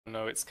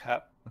No, it's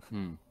Cap.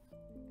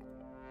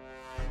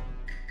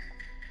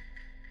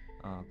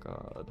 Oh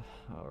god.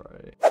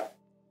 Alright. I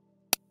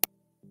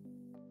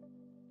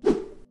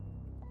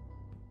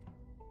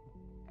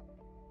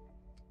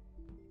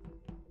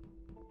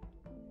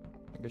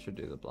think I should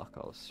do the Black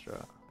House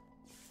strat.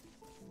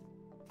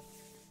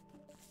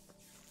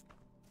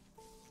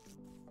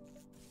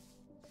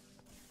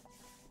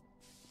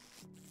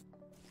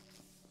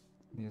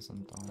 Here's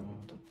some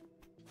Donald.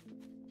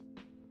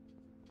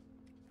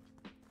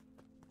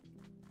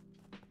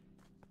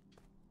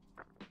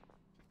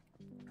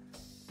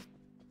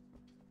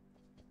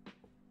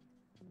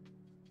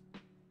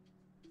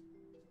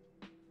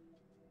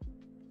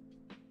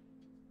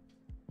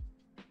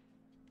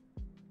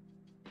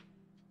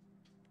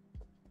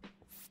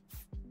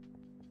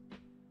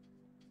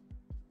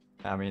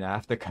 I mean, I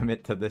have to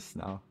commit to this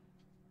now.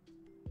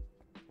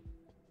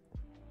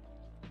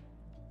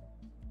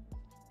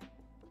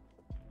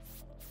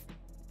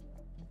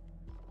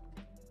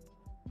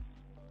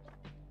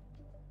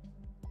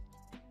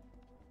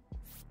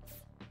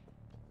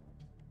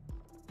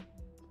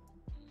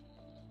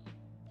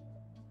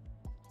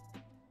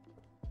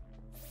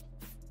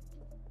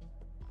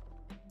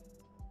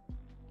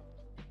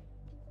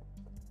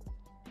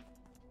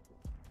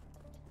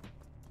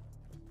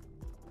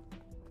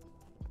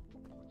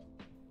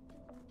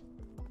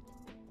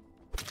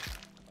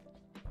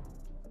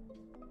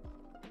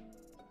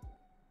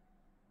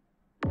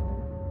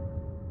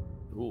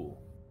 Ooh.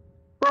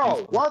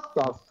 Bro, what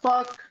the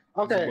fuck?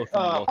 Okay,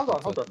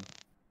 hold on.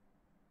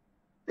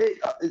 Hey,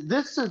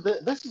 this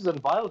is in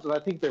files, and I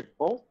think they're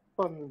both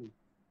on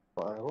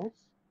files.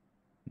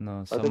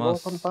 No, Are they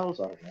both on Samas. files?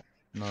 I don't know.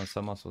 No,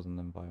 Samas wasn't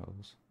in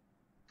bios.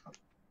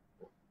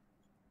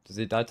 Does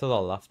he die to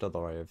the left or the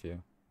right of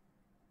you?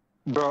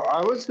 Bro,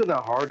 I was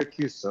gonna hard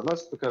accuse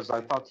Silas because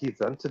I thought he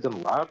vented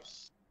in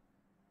labs.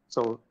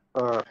 So,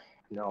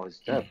 no, he's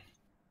dead.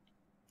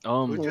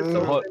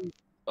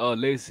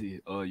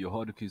 Lazy. Your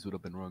hard keys would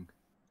have been wrong.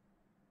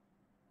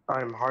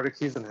 I'm hard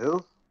accusing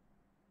who?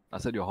 I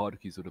said your hard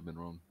keys would have been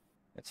wrong.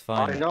 It's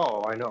fine. I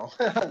know.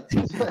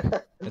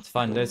 It's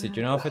fine, Daisy.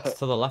 Do you know if it's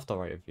to the left or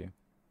right of you?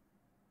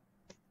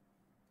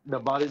 The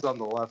body's on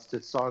the left.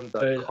 It's on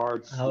the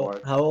card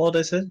slot. How old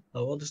is it? How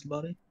old is the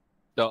body?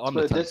 No, I'm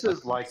So this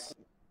is like.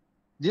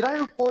 Did I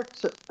report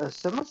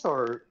Silas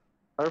or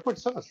I report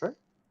Silas, right?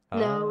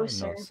 No,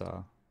 sir. No,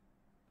 sir.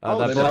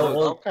 Oh, they're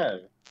both,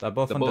 okay. they're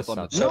both on the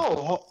on set.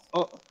 No.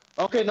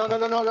 Okay. No.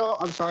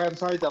 I'm sorry.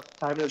 The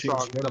time is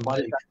wrong. The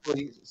body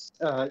actually.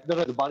 No.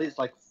 The body is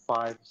like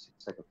 5-6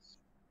 seconds.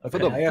 For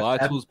the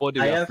vitals body,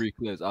 I have 3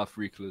 clears. I have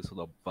 3 clears for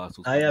the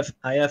vitals. I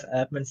have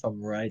admin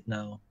from right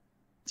now.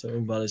 So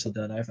everybody's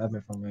dead. I have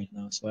admin from right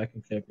now, so I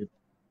can clear people.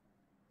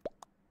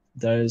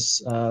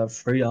 There's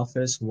 3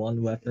 office,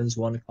 1 weapons,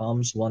 1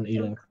 comms, 1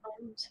 eloc.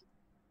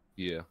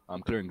 Yeah,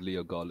 I'm clearing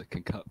Leo, Garlic,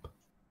 and Cap.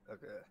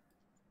 Okay.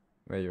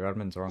 Wait, your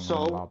admin's wrong So-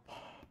 on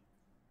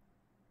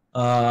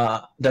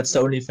lab. That's the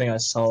only thing I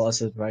saw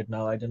as of right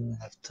now. I didn't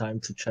have time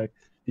to check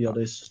the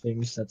other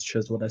things. That's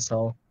just what I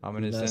saw. How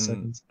many's last in?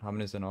 seconds. How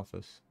many's in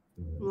office?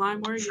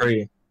 Lime, where are you?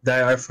 3.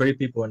 There are 3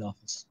 people in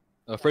office.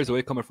 Fraser, where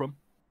you coming from?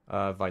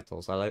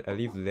 Vitals. I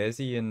leave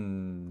Lazy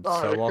and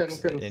I can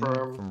Sowox in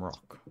confirm. from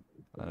Rock,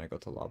 and I go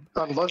to lab.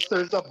 Unless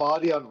there's a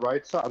body on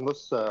right side,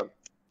 unless the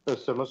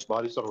Silas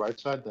body's on right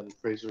side, then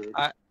Fraser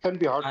can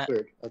be hard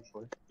cleared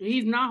actually.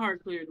 He's not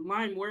hard cleared.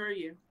 Lime, where are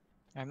you?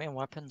 I mean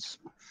weapons.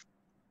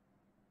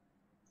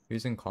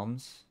 Who's in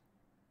comms?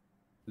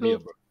 Leo,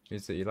 bro.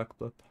 Who's the eloc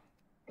blip?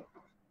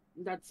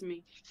 That's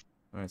me.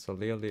 Alright, so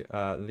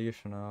Leo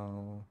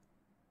Chanel.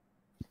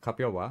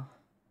 Copy your what?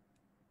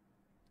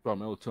 Bro, I'm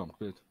L2, I'm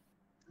cleared.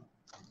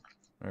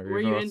 Alright, Where are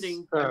you Reverse.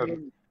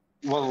 ending?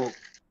 Well,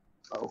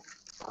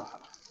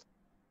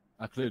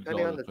 I cleared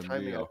Depending on the Garlic and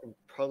timing, I Leo. can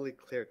probably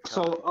clear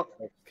So,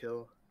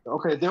 kill.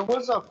 okay, there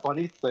was a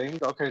funny thing.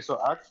 Okay,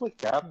 so actually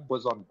Cap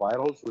was on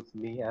vitals with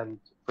me and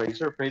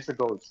Fraser. Fraser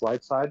goes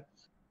right side.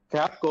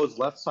 Cap goes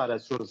left side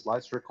as soon as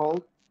lights are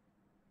called.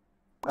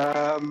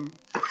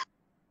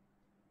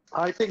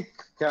 I think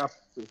Cap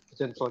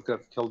potentially could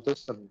have killed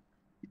this and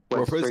Bro,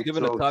 went Fraser straight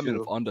given a timing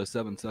to, of under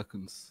 7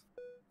 seconds.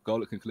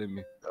 Garlic can clear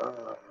me.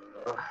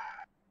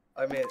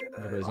 I mean, Yeah,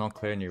 but he's not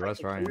clearing you,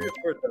 res, right?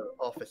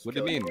 What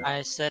do you mean?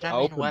 I said I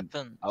mean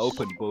weapons. I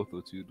opened both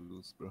of you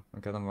duels, bro.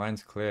 Okay, then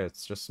mine's clear.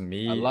 It's just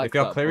me. like If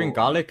you're that, clearing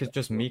bro. Garlic, it's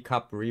just me,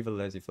 Cap, Reaver,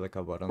 Lazy for the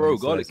cover. Bro,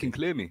 Garlic can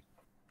clear me.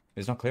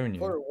 He's not clearing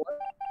you. what?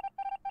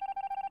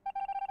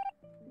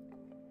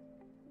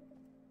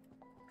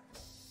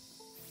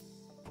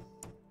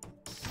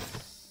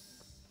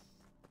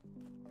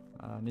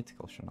 I need to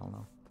kill Chanel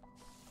now.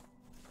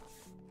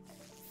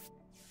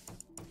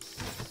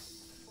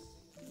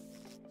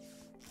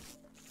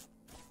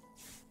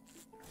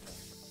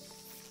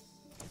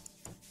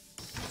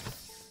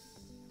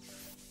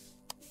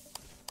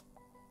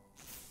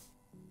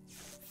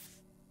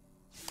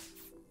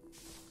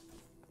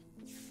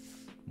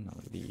 No,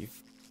 leave.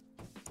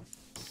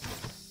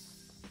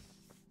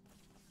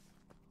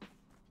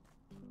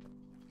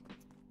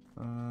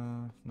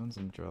 No one's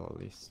in drill at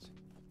least.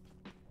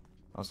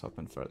 I was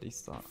hoping for at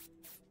least that.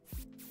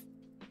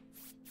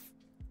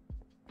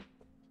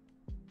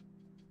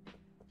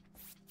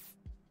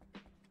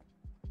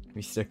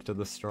 We stick to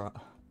the strat.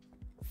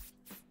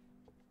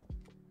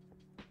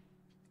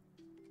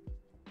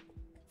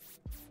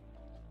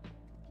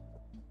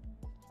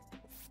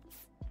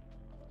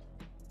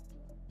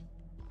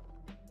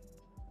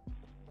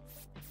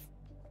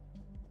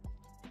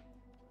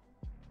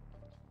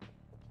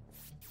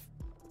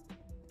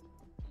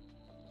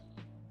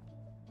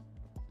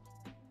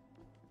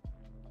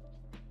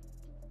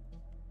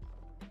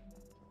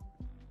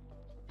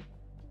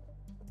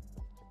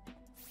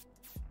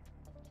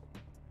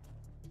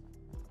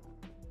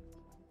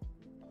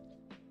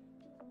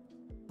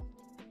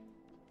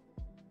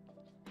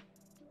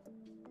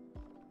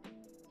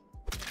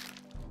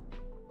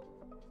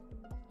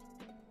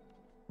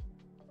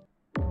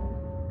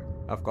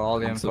 I've got all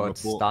the info.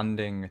 It's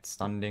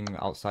standing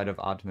outside of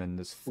admin.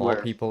 There's 4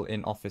 Where? people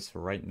in office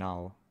right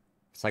now.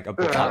 It's like a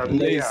Cap Yeah,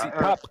 lazy,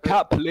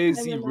 cap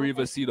lazy. I'm in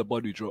River see the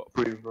body drop.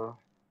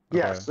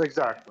 Yes,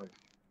 exactly.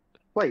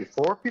 Wait,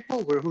 4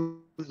 people?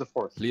 Who's the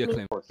 4th? Leah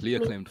claimed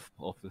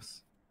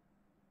office.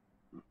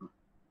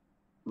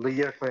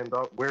 Leah claimed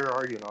up. Where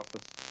are you in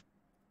office?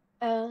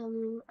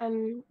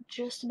 I'm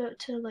just about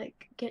to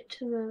like get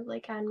to the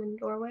like admin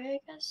doorway,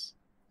 I guess.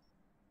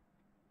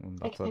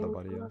 That's where the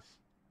body is.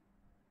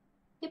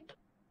 Yep.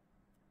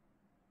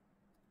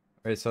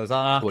 Wait, so is that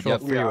an What, actual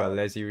yeah. free will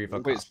lazy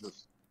Reaver Wait,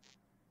 class?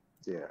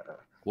 Yeah.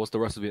 What's the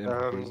rest of your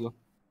info?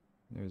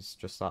 It was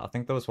just that. I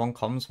think there was 1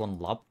 comms, 1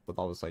 lab, but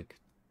that was like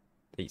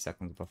 8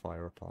 seconds before I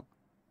report.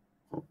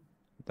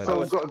 Then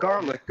So,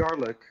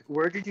 Garlic,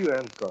 where did you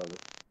end, Garlic?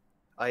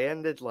 I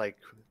ended like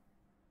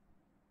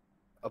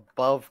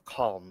above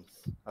comms.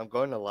 I'm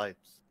going to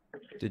lights.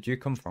 did you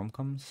come from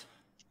comms?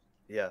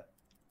 Yeah.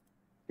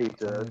 He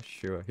did.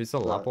 Sure. Who's the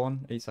lab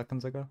one 8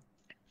 seconds ago?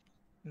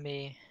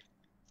 Me.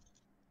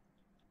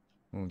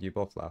 Well, you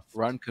both left.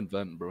 Ryan can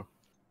vent, bro.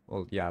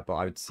 Well, yeah, but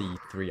I would see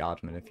 3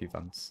 admin if he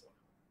vents.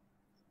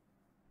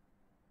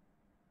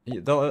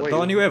 The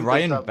only way does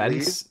Ryan that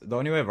vents, the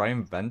only way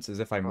Ryan vents is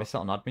if I miss it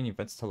on admin. He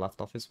vents to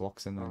left office,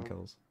 walks in, and Oh.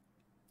 kills.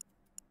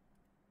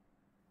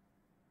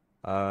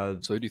 So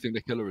who do you think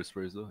the killer is,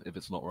 Fraser? If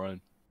it's not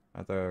Ryan.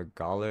 Either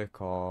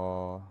Garlic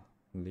or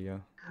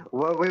Leah.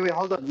 Well, wait,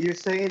 hold on. You're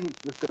saying,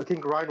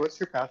 King Ryan, what's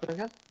your pattern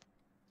again?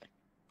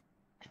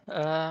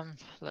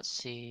 Let's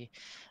see.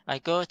 I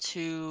go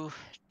to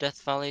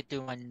Death Valley,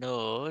 do my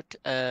node.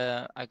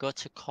 I go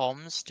to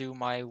comms, do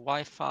my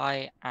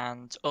Wi-Fi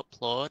and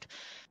upload.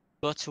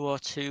 Go to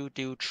O2,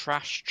 do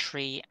trash,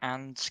 tree,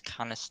 and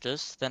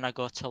canisters. Then I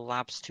go to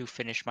labs to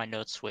finish my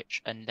node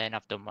switch, and then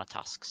I've done my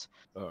tasks.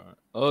 Alright.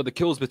 Oh, the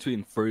kills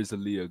between Fraser,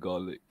 Leah,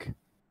 Garlic.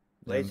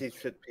 Lazy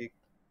should be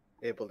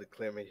able to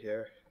clear me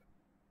here.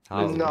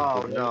 How?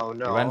 No.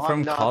 You went from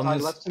I'm not. I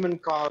comms. left him in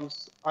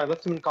comms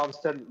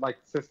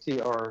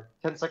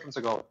 10 seconds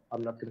ago.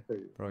 I'm not gonna clear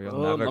you. Bro, you'll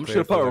never I'm clear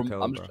just, gonna put for the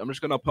kill, I'm bro.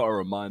 just gonna put a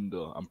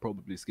reminder. I'm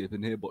probably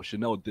skipping here, but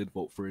Chanel did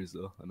vote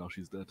Fraser, and now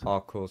she's dead. Oh,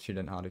 cool. She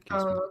didn't hard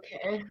accuse me. Oh,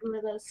 okay.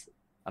 Well, that's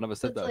I never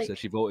said that's that. I said like-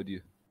 she voted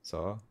you.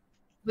 So,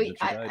 wait.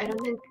 But she I died.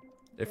 don't think.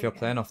 if you're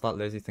playing off that,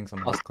 Lazy thinks I'm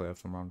hard clear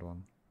from round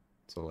 1.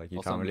 So, like, you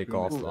Also, can't I'm really looking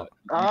go off at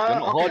that. You're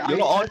not hard. Okay, You're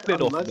not I hard said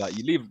cleared off of unless- that.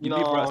 You leave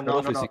No, rats in no,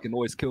 office. no. You can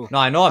always kill. No,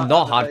 I know I'm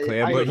not hard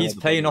clear, I but don't he's know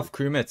the playing body. off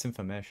crewmates'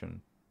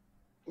 information.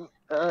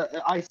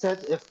 I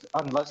said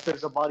unless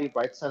there's a body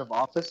right side of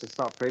office, it's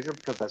not Fraser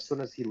because as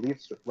soon as he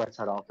leaves right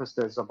side office,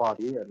 there's a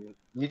body, and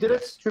you did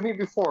Yes. it to me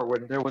before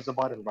when there was a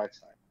body on the right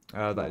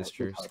side. That is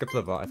true. Skip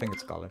the vote. I think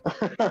it's Garlic.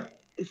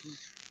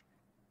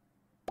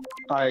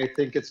 I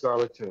think it's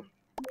Garlic too.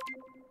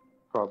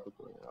 Probably.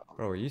 Yeah.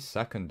 Bro, you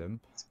second him.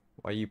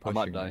 Why are you I pushing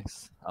might him? die.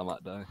 I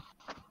might die.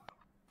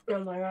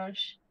 Oh my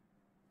gosh.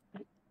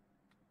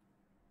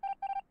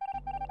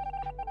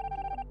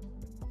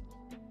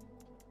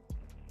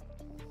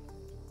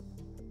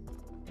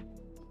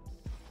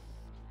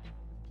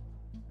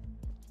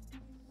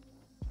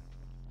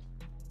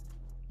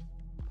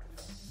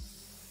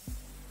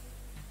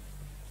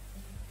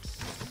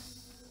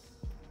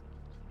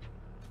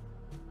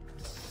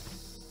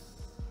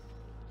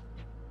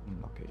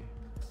 Okay.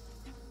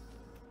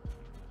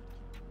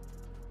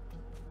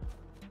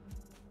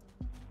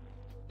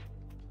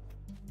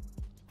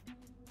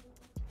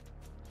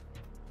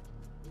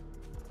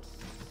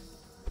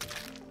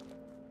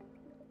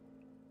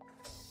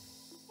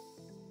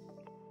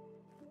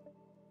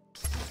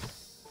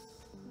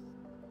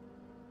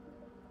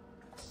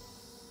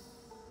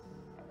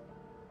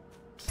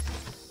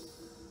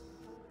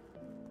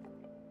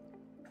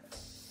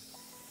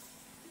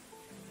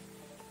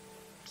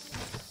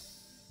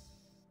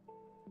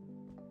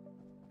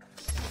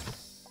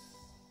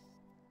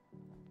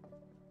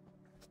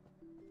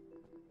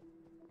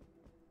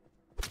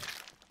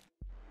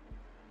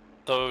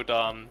 So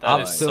dumb.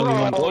 That is so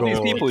Absolute What these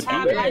gold. people do,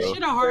 Cap, I bro.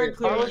 should have hard I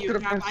cleared you,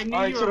 should've Cap. pressed- I knew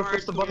I you were should've hard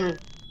pressed the cleared. button.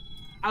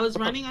 I was What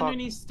the running fuck?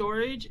 underneath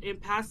storage and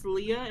past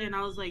Leah, and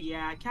I was like,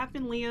 yeah, Cap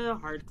and Leah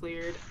hard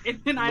cleared.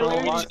 And then I No,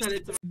 literally I- just said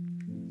it to